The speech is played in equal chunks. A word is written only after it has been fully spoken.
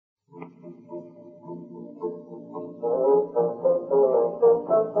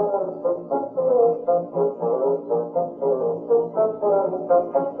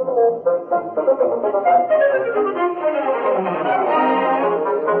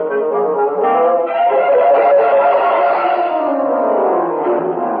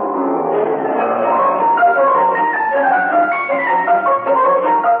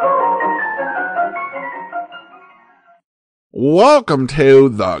Welcome to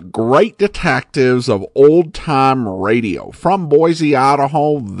the Great Detectives of Old Time Radio. From Boise,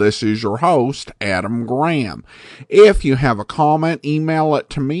 Idaho, this is your host, Adam Graham. If you have a comment, email it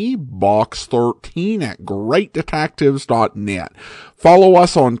to me, box13@greatdetectives.net. Follow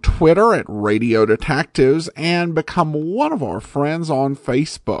us on Twitter at Radio Detectives and become one of our friends on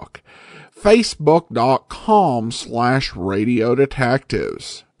Facebook. Facebook.com/Radio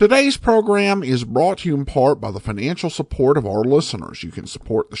Detectives. Today's program is brought to you in part by the financial support of our listeners. You can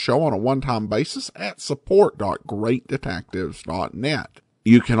support the show on a one-time basis at support.greatdetectives.net.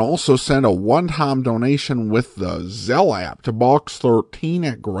 You can also send a one-time donation with the Zelle app to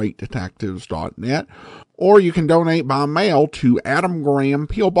box13@greatdetectives.net, or you can donate by mail to Adam Graham,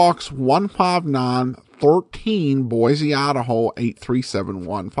 P.O. Box 15913, Boise, Idaho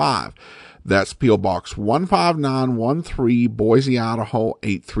 83715. That's P.O. Box 15913, Boise, Idaho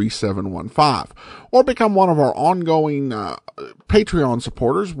 83715. Or become one of our ongoing Patreon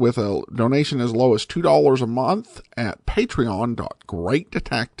supporters with a donation as low as $2 a month at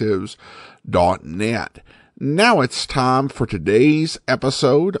patreon.greatdetectives.net. Now it's time for today's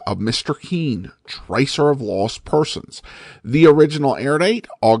episode of Mr. Keen, Tracer of Lost Persons. The original air date,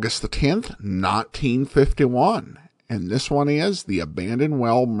 August the 10th, 1951. And this one is the Abandoned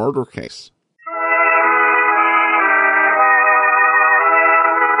Well Murder Case.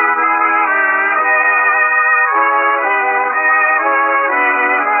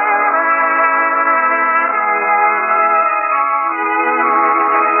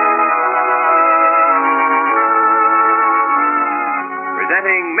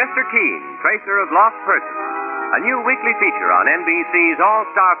 Presenting Mr. Keen, Tracer of Lost Persons, a new weekly feature on NBC's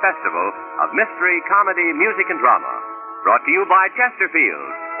All-Star Festival of Mystery, Comedy, Music, and Drama. Brought to you by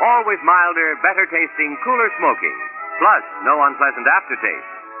Chesterfield. Always milder, better tasting, cooler smoking. Plus, no unpleasant aftertaste.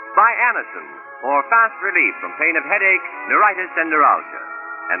 By Anacin, for fast relief from pain of headache, neuritis, and neuralgia.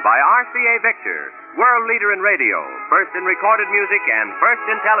 And by RCA Victor, world leader in radio, first in recorded music, and first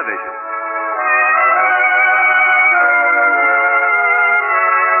in television.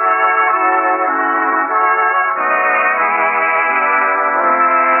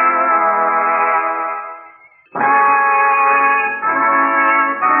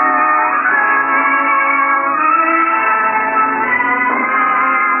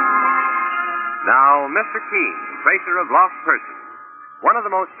 Mr. Keen, Tracer of Lost Persons, one of the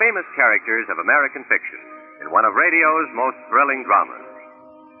most famous characters of American fiction in one of radio's most thrilling dramas.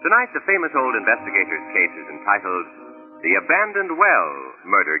 Tonight, the famous old investigator's case is entitled The Abandoned Well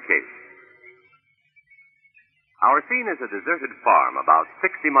Murder Case. Our scene is a deserted farm about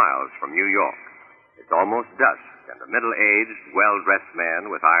 60 miles from New York. It's almost dusk, and a middle-aged, well-dressed man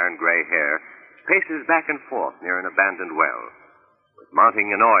with iron-gray hair paces back and forth near an abandoned well. With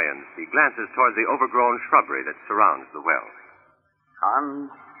mounting annoyance, he glances toward the overgrown shrubbery that surrounds the well.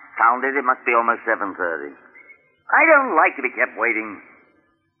 Confounded, it must be almost 7:30. I don't like to be kept waiting.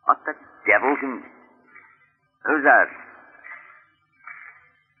 What the devil can... Who's that?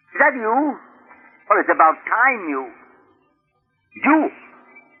 Is that you? Well, it's about time you... You?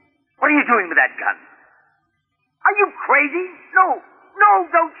 What are you doing with that gun? Are you crazy? No,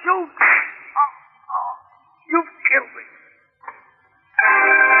 don't shoot. Oh, you've killed me.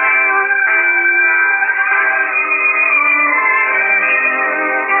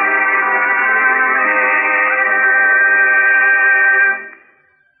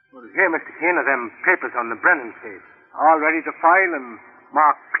 Well, here, Mr. Keen, are them papers on the Brennan case. All ready to file and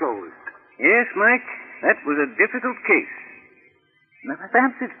marked closed. Yes, Mike, that was a difficult case. Now,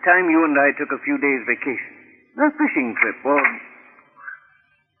 perhaps it's time you and I took a few days' vacation. A fishing trip, or...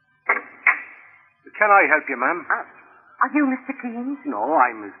 Can I help you, ma'am? Are you Mr. Keen? No,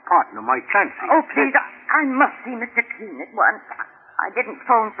 I'm his partner, Mike Clancy. Oh, please, I must see Mr. Keen at once. I didn't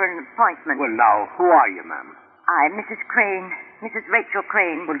phone for an appointment. Well, now, who are you, ma'am? I'm Mrs. Crane, Mrs. Rachel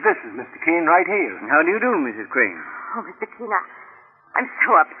Crane. Well, this is Mr. Keen right here. How do you do, Mrs. Crane? Oh, Mr. Keen, I'm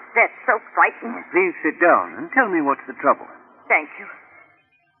so upset, so frightened. Please sit down and tell me what's the trouble. Thank you.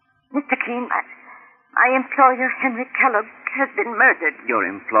 Mr. Keen, my employer, Henry Kellogg, has been murdered. Your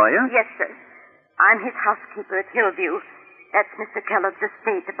employer? Yes, sir. I'm his housekeeper at Hillview. That's Mr. Kellogg's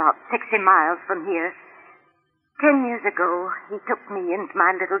estate, about 60 miles from here. 10 years ago, he took me and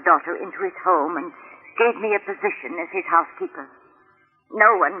my little daughter into his home and gave me a position as his housekeeper.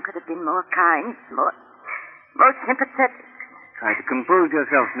 No one could have been more kind, more sympathetic. Try to compose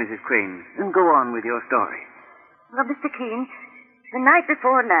yourself, Mrs. Crane, and go on with your story. Well, Mr. Keen, the night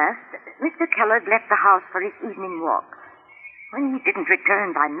before last, Mr. Kellogg left the house for his evening walk. When he didn't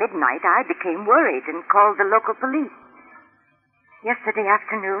return by midnight, I became worried and called the local police. Yesterday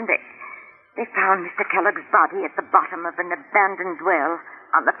afternoon, They found Mr. Kellogg's body at the bottom of an abandoned well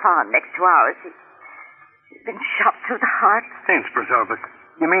on the farm next to ours. He'd been shot through the heart. Saints preserve us.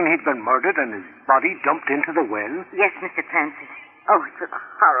 You mean he'd been murdered and his body dumped into the well? Yes, Mr. Clancy. Oh, it was a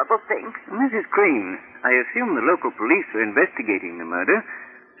horrible thing. Mrs. Crane, I assume the local police are investigating the murder.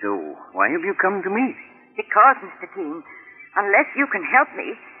 So why have you come to me? Because, Mr. Keene, unless you can help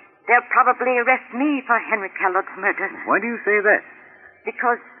me, they'll probably arrest me for Henry Kellogg's murder. Why do you say that?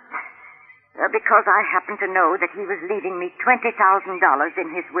 Because I happen to know that he was leaving me $20,000 in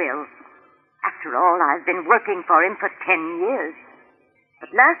his will. After all, I've been working for him for 10 years.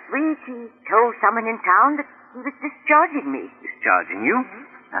 But last week he told someone in town that he was discharging me. Discharging you?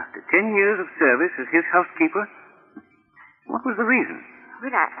 After 10 years of service as his housekeeper? What was the reason?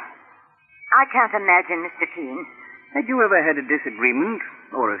 Well, I can't imagine, Mr. Keene. Had you ever had a disagreement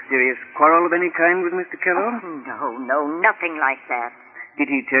or a serious quarrel of any kind with Mr. Kellogg? Oh, no, nothing like that. Did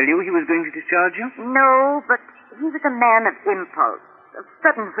he tell you he was going to discharge you? No, but he was a man of impulse, of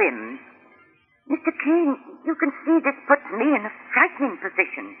sudden whims. Mr. Keene, you can see this puts me in a frightening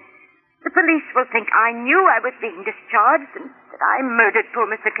position. The police will think I knew I was being discharged and that I murdered poor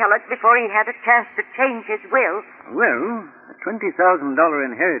Mr. Kellogg before he had a chance to change his will. Well, a $20,000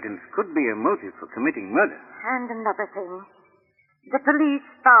 inheritance could be a motive for committing murder. And another thing. The police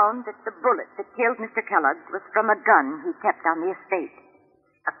found that the bullet that killed Mr. Kellogg was from a gun he kept on the estate.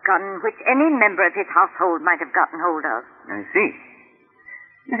 A gun which any member of his household might have gotten hold of. I see.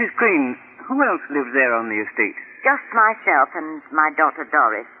 Mrs. Crane, who else lives there on the estate? Just myself and my daughter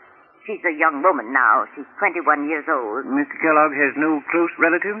Doris. She's a young woman now. She's 21 years old. Mr. Kellogg has no close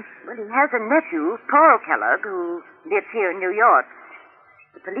relatives? Well, he has a nephew, Paul Kellogg, who lives here in New York.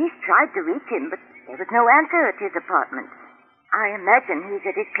 The police tried to reach him, but there was no answer at his apartment. I imagine he's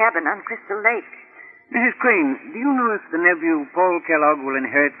at his cabin on Crystal Lake. Mrs. Crane, do you know if the nephew, Paul Kellogg, will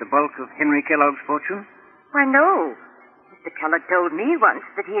inherit the bulk of Henry Kellogg's fortune? Why, no. Mr. Kellogg told me once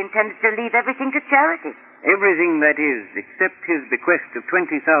that he intends to leave everything to charity. Everything, that is, except his bequest of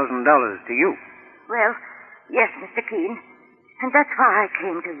 $20,000 to you. Well, yes, Mr. Keene. And that's why I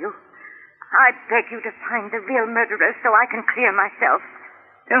came to you. I beg you to find the real murderer so I can clear myself.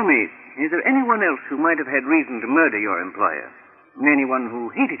 Tell me, is there anyone else who might have had reason to murder your employer? Anyone who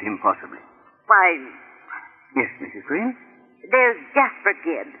hated him, possibly? Why... Yes, Mrs. Crane? There's Jasper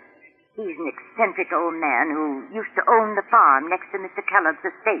Gibbs. He's an eccentric old man who used to own the farm next to Mr. Kellogg's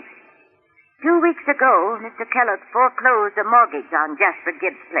estate. 2 weeks ago, Mr. Kellogg foreclosed a mortgage on Jasper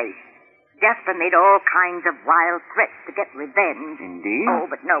Gibbs' place. Jasper made all kinds of wild threats to get revenge. Indeed? Oh,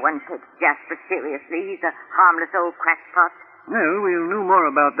 but no one takes Jasper seriously. He's a harmless old crackpot. Well, we'll know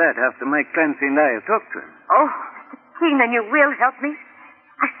more about that after Mike Clancy and I have talked to him. Oh, Mr. Keene, then you will help me?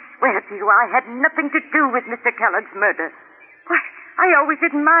 I swear to you I had nothing to do with Mr. Kellogg's murder. Why, I always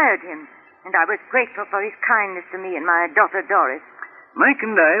admired him, and I was grateful for his kindness to me and my daughter Doris. Mike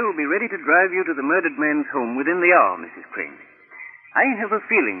and I will be ready to drive you to the murdered man's home within the hour, Mrs. Crane. I have a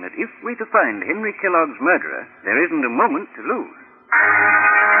feeling that if we're to find Henry Kellogg's murderer, there isn't a moment to lose.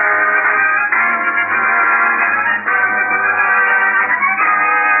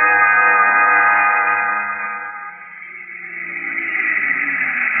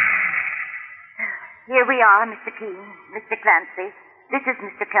 Here we are, Mr. Keene, Mr. Clancy. This is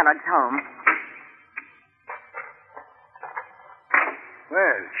Mr. Kellogg's home.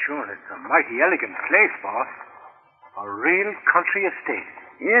 Well, sure, it's a mighty elegant place, boss. A real country estate.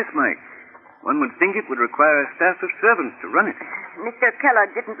 Yes, Mike. One would think it would require a staff of servants to run it. Mr.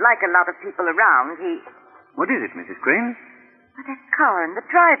 Kellogg didn't like a lot of people around. What is it, Mrs. Crane? But that car in the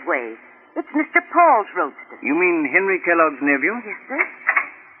driveway. It's Mr. Paul's roadster. You mean Henry Kellogg's nephew? Yes, sir.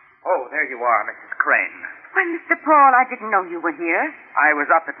 Oh, there you are, Mrs. Crane. Why, Mr. Paul, I didn't know you were here. I was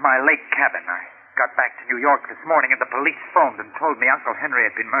up at my lake cabin. I got back to New York this morning, and the police phoned and told me Uncle Henry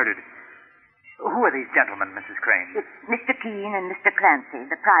had been murdered. Who are these gentlemen, Mrs. Crane? It's Mr. Keene and Mr. Clancy,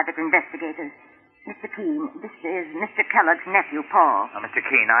 the private investigators. Mr. Keene, this is Mr. Kellogg's nephew, Paul. Oh, Mr.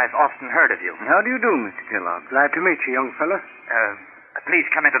 Keene, I've often heard of you. How do you do, Mr. Kellogg? Glad to meet you, young fella. Please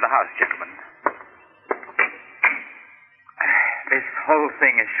come into the house, gentlemen. This whole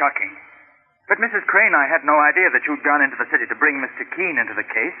thing is shocking. But, Mrs. Crane, I had no idea that you'd gone into the city to bring Mr. Keene into the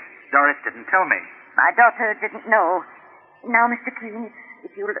case. Doris didn't tell me. My daughter didn't know. Now, Mr. Keene,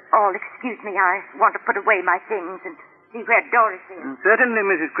 if you'll all excuse me, I want to put away my things and see where Doris is. Certainly,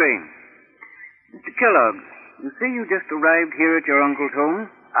 Mrs. Crane. Mr. Kellogg, you say you just arrived here at your uncle's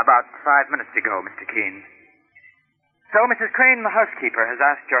home? About 5 minutes ago, Mr. Keene. So, Mrs. Crane, the housekeeper, has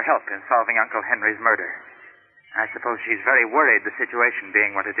asked your help in solving Uncle Henry's murder. I suppose she's very worried, the situation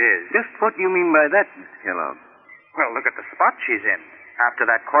being what it is. Just what do you mean by that, Mr. Kellogg? Well, look at the spot she's in. After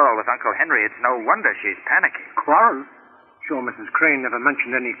that quarrel with Uncle Henry, it's no wonder she's panicking. Quarrel? Sure, Mrs. Crane never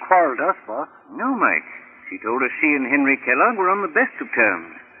mentioned any quarrel to us, boss. No, Mike. She told us she and Henry Kellogg were on the best of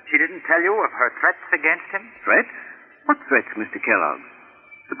terms. She didn't tell you of her threats against him? Threats? What threats, Mr. Kellogg?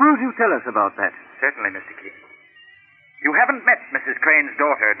 Suppose you tell us about that. Certainly, Mr. Keene. You haven't met Mrs. Crane's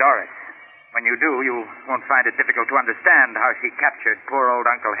daughter, Doris. When you do, you won't find it difficult to understand how she captured poor old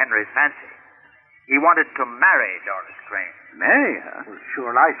Uncle Henry's fancy. He wanted to marry Doris Crane. Marry her? Well,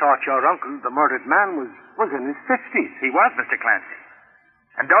 sure, I thought your uncle, the murdered man, was in his 50s. He was, Mr. Clancy.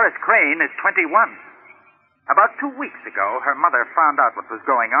 And Doris Crane is 21. About 2 weeks ago, her mother found out what was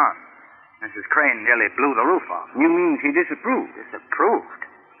going on. Mrs. Crane nearly blew the roof off. You mean she disapproved? Disapproved?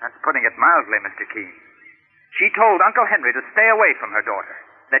 That's putting it mildly, Mr. Keene. She told Uncle Henry to stay away from her daughter,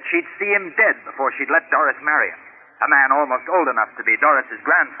 that she'd see him dead before she'd let Doris marry him. A man almost old enough to be Doris's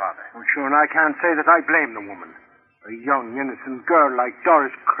grandfather. Well, sure, and I can't say that I blame the woman. A young, innocent girl like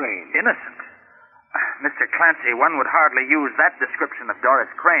Doris Crane. Innocent? Mr. Clancy, one would hardly use that description of Doris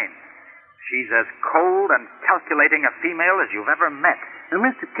Crane. She's as cold and calculating a female as you've ever met. Now,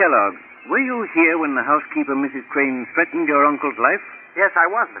 Mr. Kellogg, were you here when the housekeeper, Mrs. Crane, threatened your uncle's life? Yes, I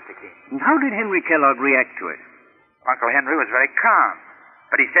was, Mr. Keene. And how did Henry Kellogg react to it? Uncle Henry was very calm,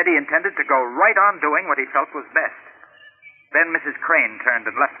 but he said he intended to go right on doing what he felt was best. Then Mrs. Crane turned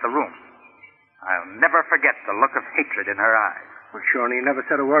and left the room. I'll never forget the look of hatred in her eyes. Well, sure, and he never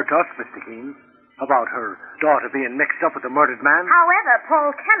said a word to us, Mr. Keene, about her daughter being mixed up with the murdered man. However,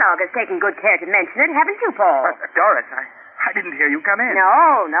 Paul Kellogg has taken good care to mention it, haven't you, Paul? Doris, I didn't hear you come in.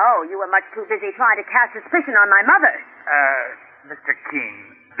 No. You were much too busy trying to cast suspicion on my mother. Mr.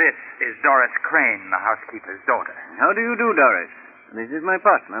 Keene, this is Doris Crane, the housekeeper's daughter. How do you do, Doris? This is my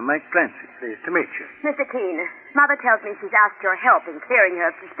partner, Mike Clancy. Pleased to meet you. Mr. Keene, Mother tells me she's asked your help in clearing her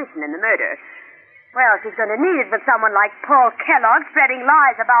of suspicion in the murder. Well, she's going to need it with someone like Paul Kellogg spreading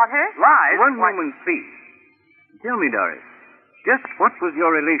lies about her. Lies? One moment, please. Tell me, Doris, just what was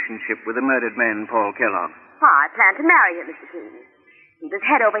your relationship with the murdered man, Paul Kellogg? I plan to marry him, Mr. Keene. He was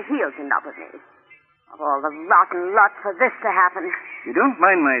head over heels in love with me. Of all the rotten lot for this to happen. You don't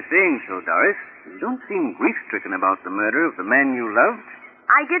mind my saying so, Doris. You don't seem grief-stricken about the murder of the man you loved.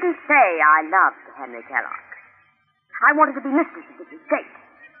 I didn't say I loved Henry Kellogg. I wanted to be mistress of his estate.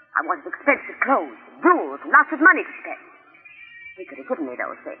 I wanted expensive clothes, jewels, and lots of money to spend. He could have given me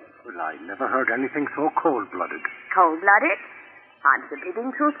those things. Well, I never heard anything so cold-blooded. Cold-blooded? I'm simply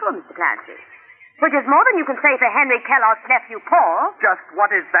being truthful, Mr. Clancy. Which is more than you can say for Henry Kellogg's nephew, Paul. Just what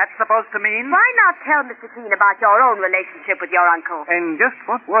is that supposed to mean? Why not tell Mr. Keene about your own relationship with your uncle? And just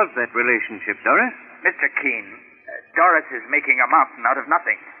what was that relationship, Doris? Mr. Keene, Doris is making a mountain out of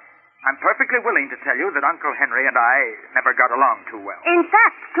nothing. I'm perfectly willing to tell you that Uncle Henry and I never got along too well. In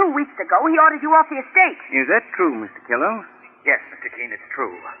fact, 2 weeks ago, he ordered you off the estate. Is that true, Mr. Kellogg? Yes, Mr. Keene, it's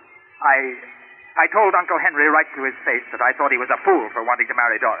true. I told Uncle Henry right to his face that I thought he was a fool for wanting to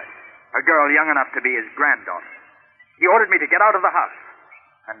marry Doris, a girl young enough to be his granddaughter. He ordered me to get out of the house.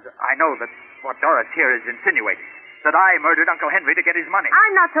 And I know that what Doris here is insinuating, that I murdered Uncle Henry to get his money.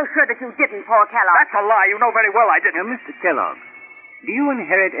 I'm not so sure that you didn't, Paul Kellogg. That's a lie. You know very well I didn't. Now, Mr. Kellogg, do you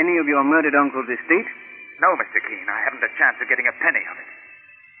inherit any of your murdered uncle's estate? No, Mr. Keene. I haven't a chance of getting a penny of it.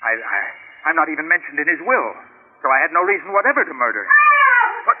 I'm not even mentioned in his will, so I had no reason whatever to murder him.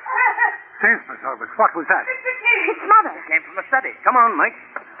 What? Saints preserve us, what was that? It's Mother. It came from the study. Come on, Mike.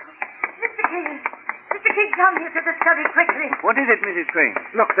 Mr. Keene. Mr. Keene, come here to the study quickly. What is it, Mrs. Crane?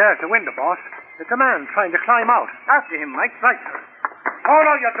 Look, there's the window, boss. It's a man trying to climb out. After him, Mike. Right, sir. Oh,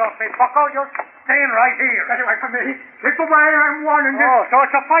 no, you don't, big bucko. You're staying right here. Get away from me. Keep away, I'm warning you. Oh, so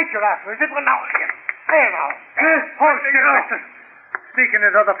it's a fight you're after, is it? Well, now, hey, now. Hold still, mister. Sneaking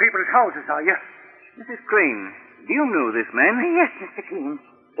into other people's houses, are you? Mrs. Crane, do you know this man? Yes, Mr. Keene.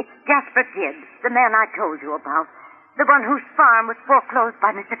 It's Jasper Gibbs, the man I told you about. The one whose farm was foreclosed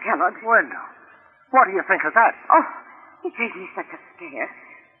by Mr. Kellogg. Well, now. What do you think of that? Oh, it gave me such a scare.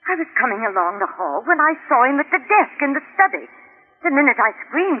 I was coming along the hall when I saw him at the desk in the study. The minute I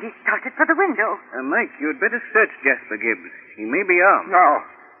screamed, he started for the window. Mike, you'd better search Jasper Gibbs. He may be armed. No.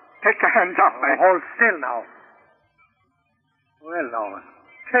 Take your hands off me. Hold still now. Well, now,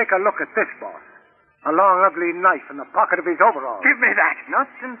 take a look at this, boss. A long, ugly knife in the pocket of his overalls. Give me that. Not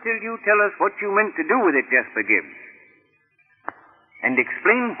until you tell us what you meant to do with it, Jasper Gibbs. And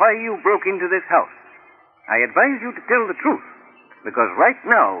explain why you broke into this house. I advise you to tell the truth, because right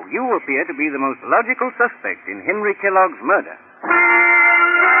now you appear to be the most logical suspect in Henry Kellogg's murder.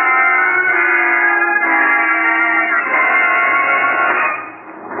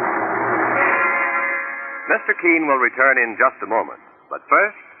 Mr. Keene will return in just a moment. But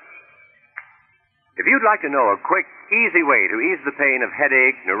first, if you'd like to know a quick, easy way to ease the pain of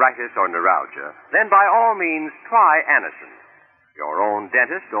headache, neuritis, or neuralgia, then by all means try Anacin. Your own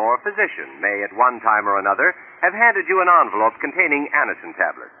dentist or physician may at one time or another have handed you an envelope containing Anacin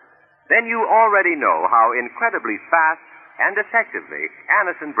tablets. Then you already know how incredibly fast and effectively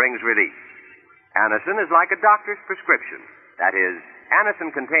Anacin brings relief. Anacin is like a doctor's prescription. That is,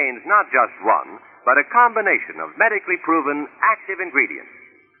 Anacin contains not just one, but a combination of medically proven active ingredients.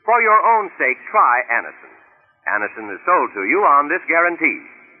 For your own sake, try Anacin. Anacin is sold to you on this guarantee.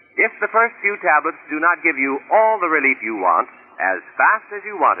 If the first few tablets do not give you all the relief you want, as fast as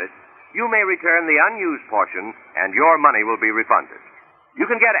you want it, you may return the unused portion and your money will be refunded. You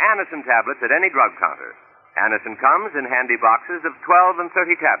can get Anacin tablets at any drug counter. Anacin comes in handy boxes of 12 and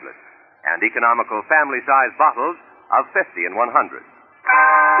 30 tablets and economical family-size bottles of 50 and 100.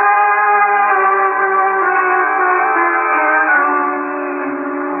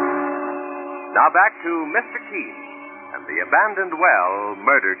 Now back to Mr. Keene and the abandoned well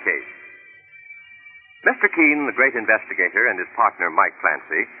murder case. Mr. Keene, the great investigator, and his partner, Mike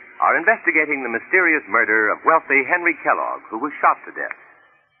Clancy, are investigating the mysterious murder of wealthy Henry Kellogg, who was shot to death.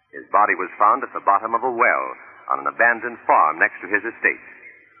 His body was found at the bottom of a well on an abandoned farm next to his estate.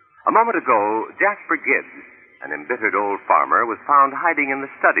 A moment ago, Jasper Gibbs, an embittered old farmer, was found hiding in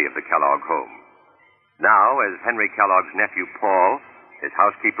the study of the Kellogg home. Now, as Henry Kellogg's nephew, Paul, his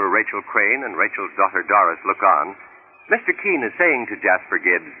housekeeper, Rachel Crane, and Rachel's daughter, Doris, look on, Mr. Keene is saying to Jasper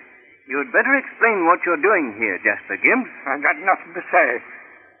Gibbs, You'd better explain what you're doing here, Jasper Gibbs. I got nothing to say.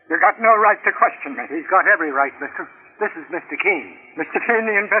 You got no right to question me. He's got every right, mister. This is Mr. Keene. Mr. Keene,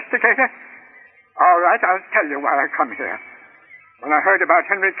 the investigator? All right, I'll tell you why I come here. When I heard about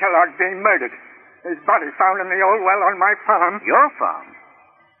Henry Kellogg being murdered, his body found in the old well on my farm. Your farm?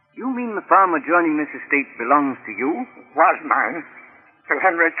 You mean the farm adjoining this estate belongs to you? It was mine. Till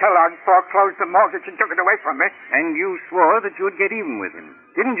Henry Kellogg foreclosed the mortgage and took it away from me. And you swore that you'd get even with him,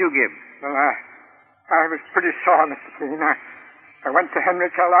 didn't you, Gibbs? Well, I was pretty sore, Mr. Keene. I went to Henry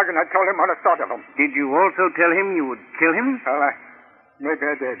Kellogg and I told him what I thought of him. Did you also tell him you would kill him? Well, maybe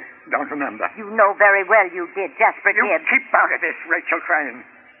I did. Don't remember. You know very well you did, Jasper You Gibbs. keep out of this, Rachel Crane.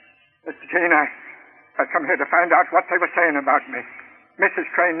 Mr. Keene, I come here to find out what they were saying about me. Mrs.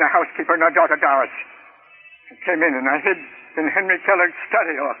 Crane, the housekeeper, and her daughter Doris. I came in and I hid in Henry Kellogg's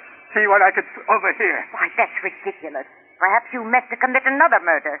study or see what I could overhear. Why, that's ridiculous. Perhaps you meant to commit another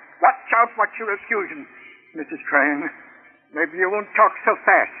murder. Watch out what you're accusing, Mrs. Crane. Maybe you won't talk so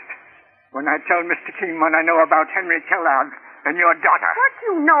fast when I tell Mr. Keene what I know about Henry Kellogg and your daughter. What do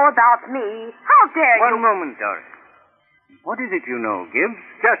you know about me? How dare you? One moment, Doris. What is it you know, Gibbs?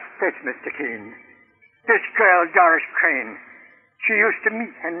 Just this, Mr. Keene. This girl, Doris Crane, she used to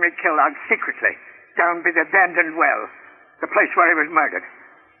meet Henry Kellogg secretly down by the abandoned well, the place where he was murdered.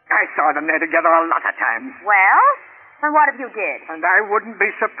 I saw them there together a lot of times. Well, then what if you did? And I wouldn't be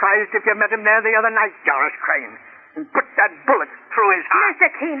surprised if you met him there the other night, Doris Crane, and put that bullet through his heart. Mr.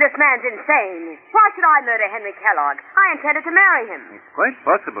 Keene, this man's insane. Why should I murder Henry Kellogg? I intended to marry him. It's quite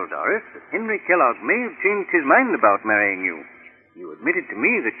possible, Doris, that Henry Kellogg may have changed his mind about marrying you. You admitted to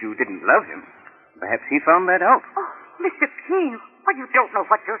me that you didn't love him. Perhaps he found that out. Oh, Mr. Keene, well, you don't know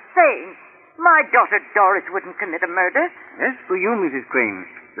what you're saying. My daughter Doris wouldn't commit a murder. As for you, Mrs. Crane,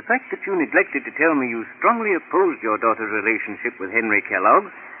 the fact that you neglected to tell me you strongly opposed your daughter's relationship with Henry Kellogg,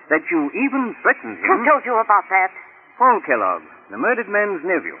 that you even threatened him... Who told you about that? Paul Kellogg, the murdered man's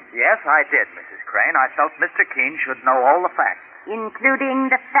nephew. Yes, I did, Mrs. Crane. I felt Mr. Keene should know all the facts. Including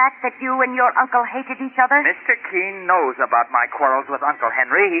the fact that you and your uncle hated each other? Mr. Keene knows about my quarrels with Uncle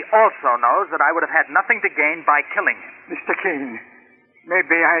Henry. He also knows that I would have had nothing to gain by killing him. Mr. Keene,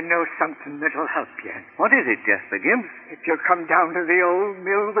 maybe I know something that'll help you. What is it, Jasper Gibbs? If you'll come down to the old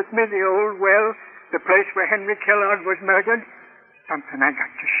mill with me, the old well, the place where Henry Kellogg was murdered, something I got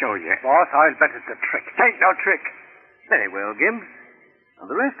to show you. Boss, I'll bet it's a trick. It ain't no trick. Very well, Gibbs. Now,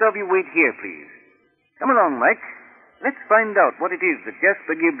 the rest of you wait here, please. Come along, Mike. Let's find out what it is that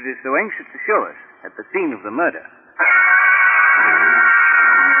Jasper Gibbs is so anxious to show us at the scene of the murder.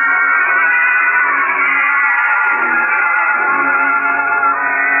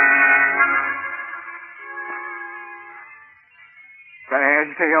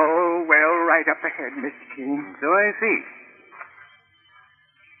 There's the old well right up ahead, Mr. Keene. So I see.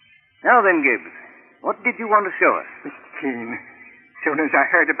 Now then, Gibbs, what did you want to show us? Mr. Keene, as soon as I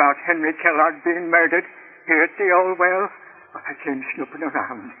heard about Henry Kellogg being murdered here at the old well, I came snooping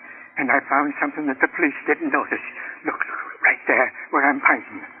around, and I found something that the police didn't notice. Look, right there, where I'm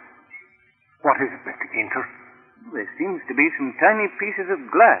pointing. What is it, Mr. Keene, sir? There seems to be some tiny pieces of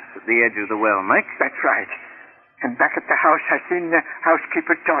glass at the edge of the well, Mike. That's right. And back at the house, I seen the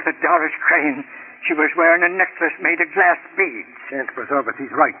housekeeper's daughter, Doris Crane, She was wearing a necklace made of glass beads. Chance preserve us,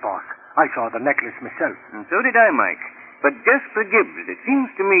 he's right, boss. I saw the necklace myself. And so did I, Mike. But Jasper Gibbs, it seems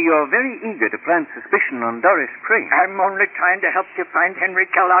to me you're very eager to plant suspicion on Doris Crane. I'm only trying to help you find Henry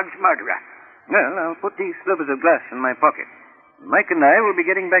Kellogg's murderer. Well, I'll put these slivers of glass in my pocket. Mike and I will be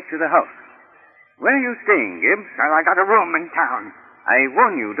getting back to the house. Where are you staying, Gibbs? Well, I got a room in town. I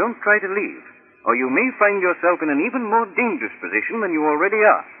warn you, don't try to leave, or you may find yourself in an even more dangerous position than you already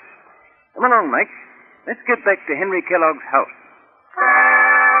are. Come along, Mike. Let's get back to Henry Kellogg's house.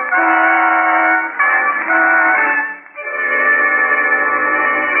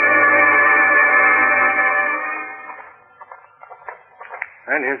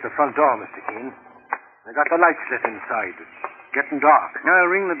 And here's the front door, Mr. Keene. I got the lights lit inside. It's getting dark. I'll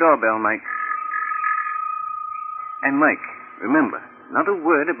ring the doorbell, Mike. And, Mike, remember, not a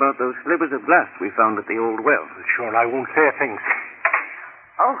word about those slivers of glass we found at the old well. Sure, I won't say a thing.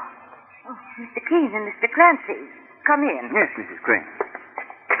 Oh, Mr. Keene and Mr. Clancy, come in. Yes, Mrs. Crane.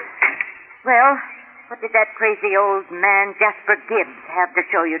 Well, what did that crazy old man, Jasper Gibbs, have to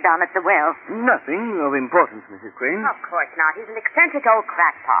show you down at the well? Nothing of importance, Mrs. Crane. Of course not. He's an eccentric old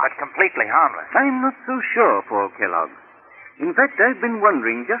crackpot. But completely harmless. I'm not so sure, Paul Kellogg. In fact, I've been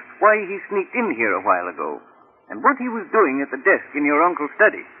wondering just why he sneaked in here a while ago, and what he was doing at the desk in your uncle's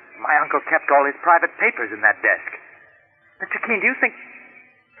study. My uncle kept all his private papers in that desk. Mr. Keene, do you think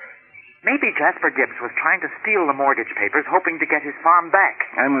maybe Jasper Gibbs was trying to steal the mortgage papers, hoping to get his farm back?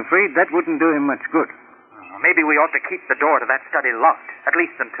 I'm afraid that wouldn't do him much good. Maybe we ought to keep the door to that study locked, at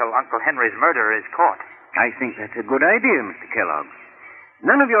least until Uncle Henry's murderer is caught. I think that's a good idea, Mr. Kellogg.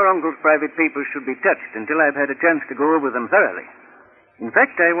 None of your uncle's private papers should be touched until I've had a chance to go over them thoroughly. In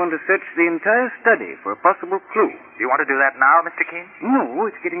fact, I want to search the entire study for a possible clue. Do you want to do that now, Mr. Keene? No,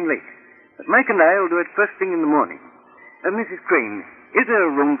 it's getting late. But Mike and I will do it first thing in the morning. Mrs. Crane, is there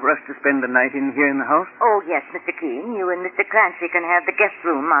a room for us to spend the night in here in the house? Oh, yes, Mr. Keene. You and Mr. Clancy can have the guest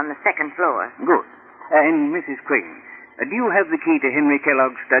room on the second floor. Good. And Mrs. Crane, do you have the key to Henry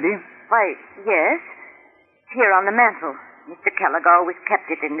Kellogg's study? Why, yes. It's here on the mantel. Mr. Kellogg always kept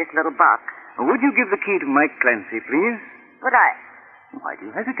it in this little box. Would you give the key to Mike Clancy, please? But I... Why do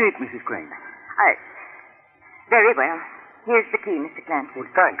you hesitate, Mrs. Crane? Very well. Here's the key, Mr. Clancy.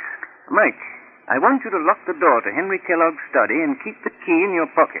 Well, thanks. Mike, I want you to lock the door to Henry Kellogg's study and keep the key in your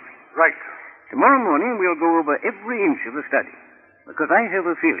pocket. Right. Tomorrow morning we'll go over every inch of the study, because I have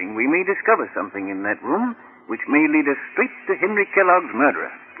a feeling we may discover something in that room which may lead us straight to Henry Kellogg's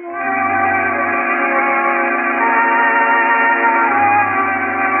murderer.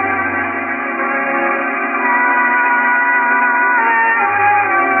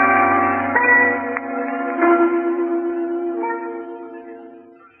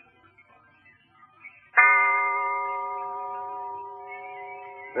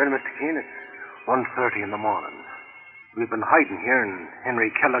 Well, Mr. Keene, it's 1:30 in the morning. We've been hiding here in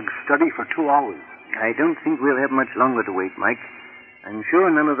Henry Kellogg's study for 2 hours. I don't think we'll have much longer to wait, Mike. I'm sure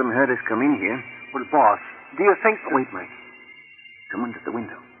none of them heard us come in here. Well, boss, do you think... Wait, Mike. Someone's at the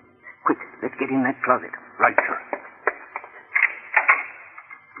window. Quick, let's get in that closet. Right, sir.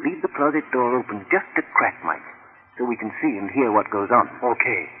 Leave the closet door open just a crack, Mike, so we can see and hear what goes on.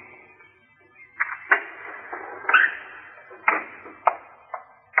 Okay.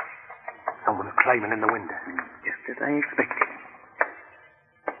 Someone's climbing in the window. Just as I expected.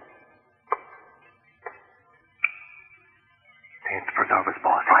 Saints preserve us,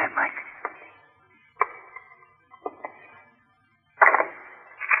 boss. Quiet, Mike.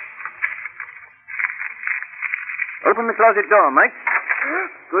 Open the closet door, Mike.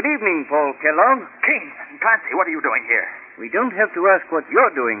 Good evening, Paul Kellogg. Keene, Clancy, what are you doing here? We don't have to ask what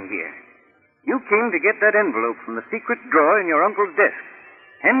you're doing here. You came to get that envelope from the secret drawer in your uncle's desk.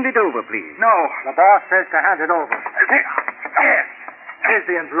 Hand it over, please. No, the boss says to hand it over. Here's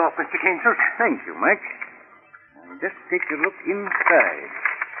the envelope, Mr. Keene, sir. Thank you, Mike. Now, just take a look inside.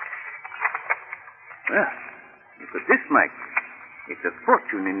 Well, look at this, Mike. It's a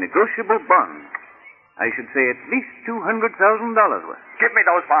fortune in negotiable bonds. I should say at least $200,000 worth. Give me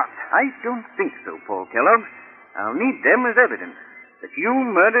those bonds. I don't think so, Paul Kellogg. I'll need them as evidence that you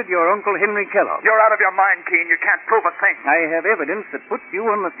murdered your Uncle Henry Kellogg. You're out of your mind, Keene. You can't prove a thing. I have evidence that puts you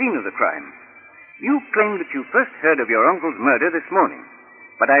on the scene of the crime. You claim that you first heard of your uncle's murder this morning,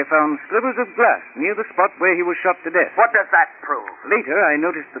 but I found slivers of glass near the spot where he was shot to death. What does that prove? Later, I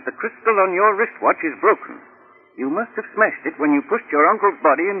noticed that the crystal on your wristwatch is broken. You must have smashed it when you pushed your uncle's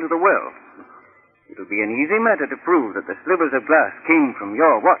body into the well. It'll be an easy matter to prove that the slivers of glass came from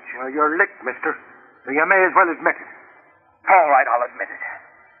your watch. Well, you're licked, mister. So you may as well admit it. All right, I'll admit it.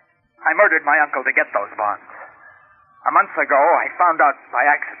 I murdered my uncle to get those bonds. A month ago, I found out by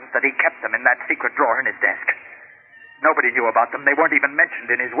accident that he kept them in that secret drawer in his desk. Nobody knew about them. They weren't even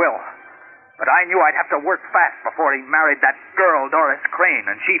mentioned in his will. But I knew I'd have to work fast before he married that girl, Doris Crane,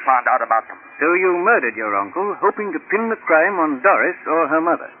 and she found out about them. So you murdered your uncle, hoping to pin the crime on Doris or her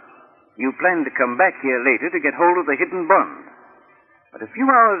mother. You planned to come back here later to get hold of the hidden bond. But a few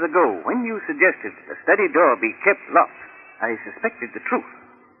hours ago, when you suggested the study door be kept locked, I suspected the truth.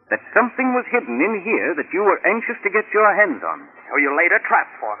 That something was hidden in here that you were anxious to get your hands on. So you laid a trap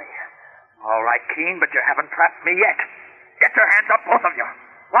for me. All right, Keene, but you haven't trapped me yet. Get your hands up, both of you.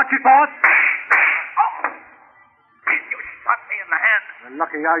 Watch it, boss. Oh! You shot me in the hand. Well,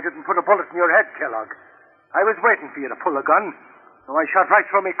 lucky I didn't put a bullet in your head, Kellogg. I was waiting for you to pull a gun, so I shot right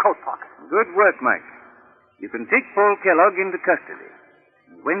through my coat pocket. Good work, Mike. You can take Paul Kellogg into custody.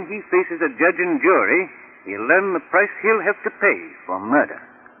 When he faces a judge and jury, he'll learn the price he'll have to pay for murder.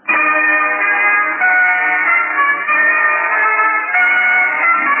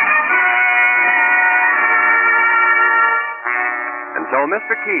 And so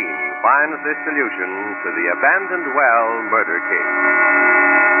Mr. Keene finds the solution to the abandoned well murder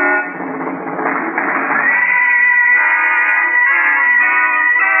case.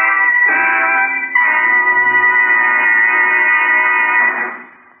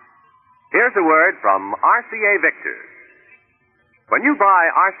 Here's a word from RCA Victor. When you buy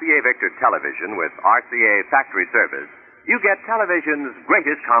RCA Victor television with RCA factory service, you get television's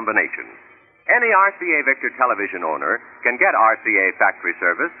greatest combination. Any RCA Victor television owner can get RCA factory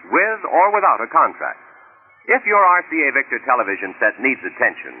service with or without a contract. If your RCA Victor television set needs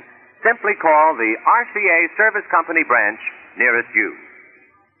attention, simply call the RCA Service Company branch nearest you.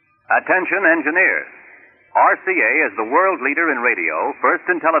 Attention engineers. RCA is the world leader in radio, first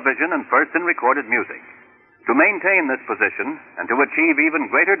in television and first in recorded music. To maintain this position and to achieve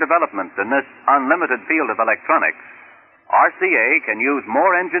even greater developments in this unlimited field of electronics, RCA can use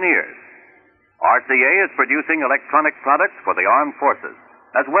more engineers. RCA is producing electronic products for the armed forces,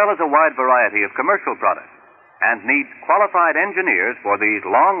 as well as a wide variety of commercial products, and needs qualified engineers for these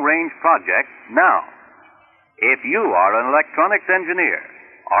long-range projects now. If you are an electronics engineer,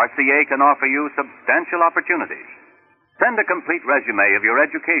 RCA can offer you substantial opportunities. Send a complete resume of your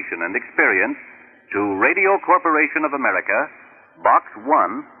education and experience to Radio Corporation of America, Box 1,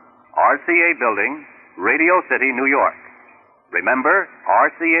 RCA Building, Radio City, New York. Remember,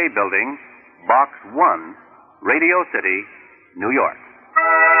 RCA Building, Box 1, Radio City, New York.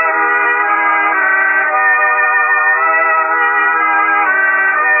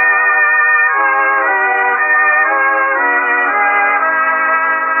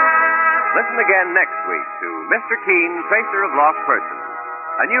 Listen again next week to Mr. Keene, Tracer of Lost Persons,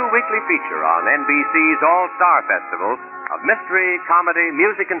 a new weekly feature on NBC's All-Star Festival of mystery, comedy,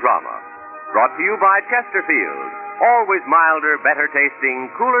 music, and drama. Brought to you by Chesterfield, always milder, better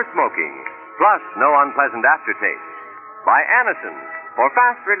tasting, cooler smoking, plus no unpleasant aftertaste. By Anacin, for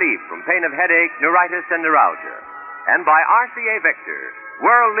fast relief from pain of headache, neuritis, and neuralgia. And by RCA Victor,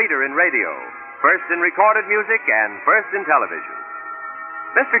 world leader in radio, first in recorded music and first in television.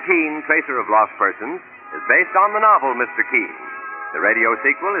 Mr. Keene, Tracer of Lost Persons, is based on the novel Mr. Keene. The radio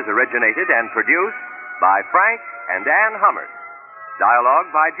sequel is originated and produced by Frank and Ann Hummert.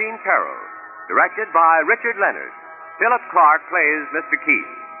 Dialogue by Gene Carroll. Directed by Richard Leonard. Philip Clark plays Mr.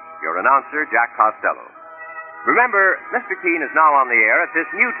 Keene. Your announcer, Jack Costello. Remember, Mr. Keene is now on the air at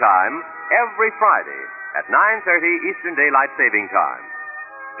this new time every Friday at 9:30 Eastern Daylight Saving Time.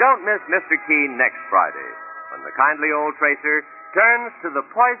 Don't miss Mr. Keene next Friday when the kindly old tracer turns to the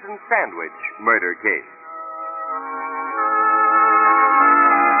poison sandwich murder case.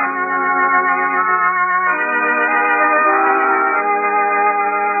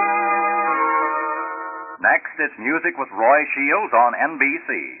 Next, it's music with Roy Shields on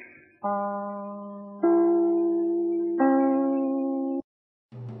NBC.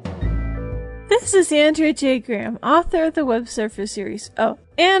 This is Andrea J. Graham, author of the Web Surfer series, Oh,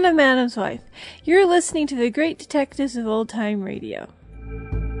 and a Madam's Wife. You're listening to the Great Detectives of Old Time Radio.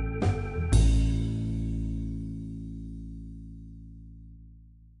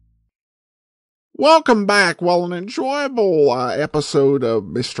 Welcome back. Well, an enjoyable episode of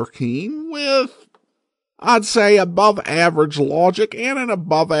Mr. Keene with, I'd say, above average logic and an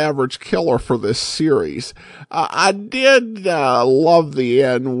above average killer for this series. I did love the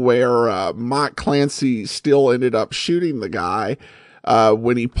end where Mike Clancy still ended up shooting the guy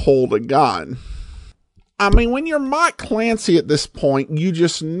when he pulled a gun. I mean, when you're Mike Clancy at this point, you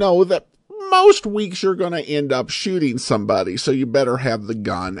just know that most weeks you're going to end up shooting somebody, so you better have the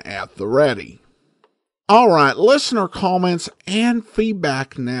gun at the ready. All right, listener comments and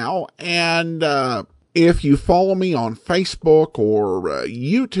feedback now. And If you follow me on Facebook or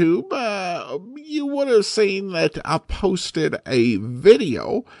YouTube, you would have seen that I posted a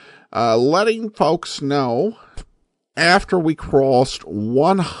video letting folks know after we crossed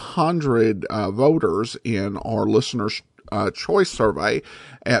 100 voters in our listeners' choice survey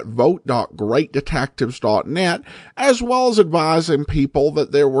at vote.greatdetectives.net, as well as advising people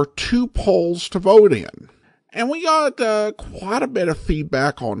that there were 2 polls to vote in. And we got quite a bit of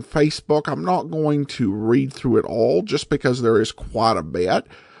feedback on Facebook. I'm not going to read through it all just because there is quite a bit,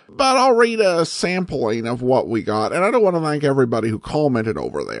 but I'll read a sampling of what we got. And I do want to thank everybody who commented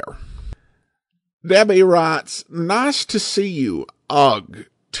over there. Debbie writes, "Nice to see you. Ugh.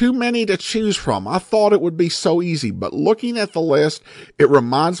 Too many to choose from. I thought it would be so easy, but looking at the list, it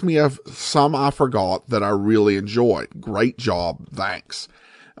reminds me of some I forgot that I really enjoyed. Great job. Thanks."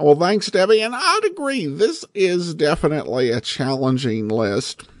 Well, thanks, Debbie. And I'd agree. This is definitely a challenging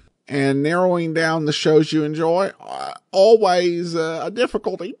list. And narrowing down the shows you enjoy, always a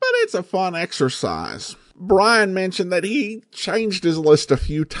difficulty, but it's a fun exercise. Brian mentioned that he changed his list a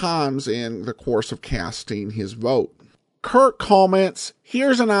few times in the course of casting his vote. Kurt comments,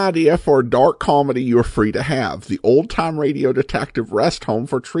 "Here's an idea for a dark comedy you're free to have. The old-time radio detective rest home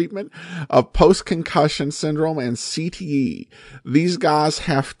for treatment of post-concussion syndrome and CTE. These guys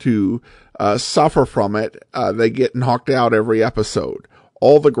have to suffer from it. They get knocked out every episode.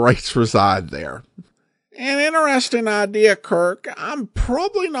 All the greats reside there." An interesting idea, Kirk. I'm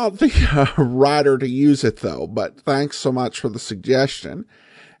probably not the writer to use it, though, but thanks so much for the suggestion.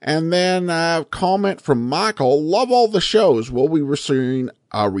 And then a comment from Michael, "Love all the shows. Will we receive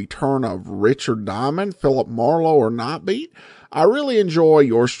a return of Richard Diamond, Philip Marlowe, or Not Beat? I really enjoy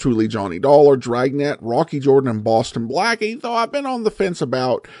yours truly, Johnny Dollar, Dragnet, Rocky Jordan, and Boston Blackie, though I've been on the fence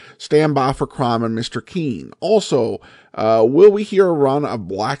about Stand By for Crime and Mr. Keene. Also, will we hear a run of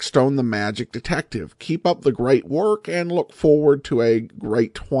Blackstone the Magic Detective? Keep up the great work and look forward to a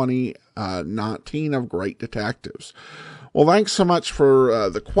great 2019 of great detectives." Well, thanks so much for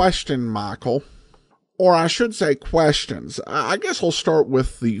the question, Michael. Or I should say questions. I guess I'll start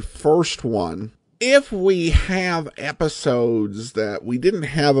with the first one. If we have episodes that we didn't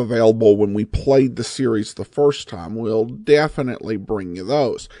have available when we played the series the first time, we'll definitely bring you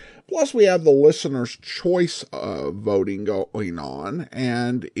those. Plus, we have the listener's choice voting going on.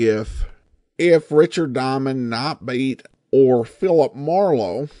 And if Richard Diamond, Not Beat, or Philip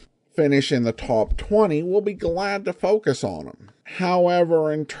Marlowe finish in the top 20, we'll be glad to focus on them.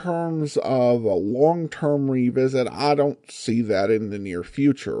 However, in terms of a long-term revisit, I don't see that in the near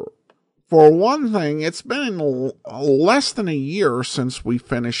future. For one thing, it's been less than a year since we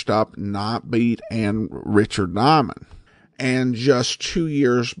finished up Not Beat and Richard Diamond. And just 2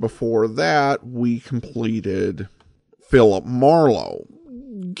 years before that, we completed Philip Marlowe.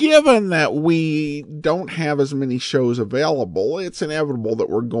 Given that we don't have as many shows available, it's inevitable that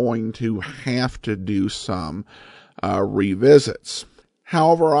we're going to have to do some revisits.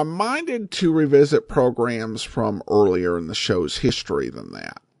 However, I'm minded to revisit programs from earlier in the show's history than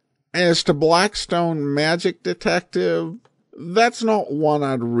that. As to Blackstone Magic Detective, that's not one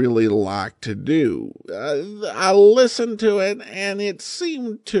I'd really like to do. I listened to it, and it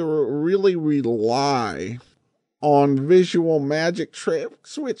seemed to really rely on visual magic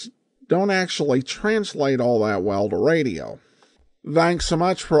tricks, which don't actually translate all that well to radio. Thanks so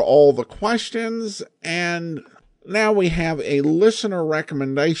much for all the questions, and now we have a listener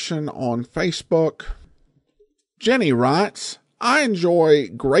recommendation on Facebook. Jenny writes, "I enjoy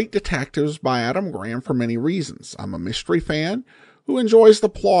Great Detectives by Adam Graham for many reasons. I'm a mystery fan who enjoys the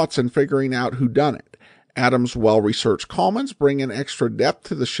plots and figuring out who done it. Adam's well-researched comments bring an extra depth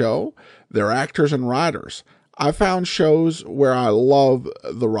to the show, their actors and writers. I found shows where I love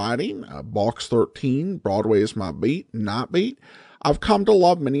the writing, Box 13, Broadway is My Beat, Not Beat. I've come to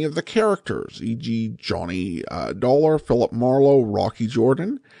love many of the characters, e.g. Johnny Dollar, Philip Marlowe, Rocky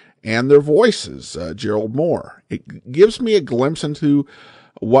Jordan, and their voices, Gerald Moore. It gives me a glimpse into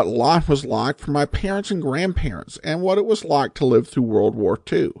what life was like for my parents and grandparents and what it was like to live through World War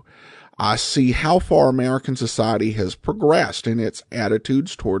II. I see how far American society has progressed in its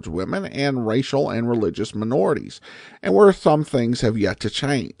attitudes towards women and racial and religious minorities, and where some things have yet to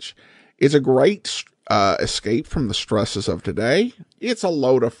change. It's a great escape from the stresses of today. It's a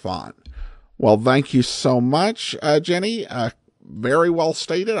load of fun." Well, thank you so much, Jenny. Very well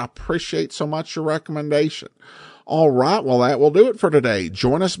stated. I appreciate so much your recommendation. All right, well, that will do it for today.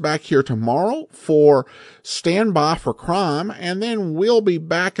 Join us back here tomorrow for Stand By for Crime, and then we'll be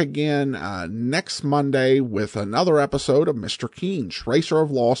back again next Monday with another episode of Mr. Keen, Tracer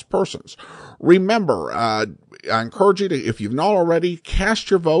of Lost Persons. Remember, I encourage you to, if you've not already, cast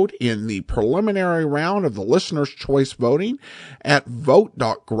your vote in the preliminary round of the Listener's Choice voting at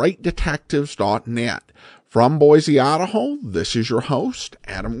vote.greatdetectives.net. From Boise, Idaho, this is your host,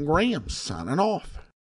 Adam Graham, signing off.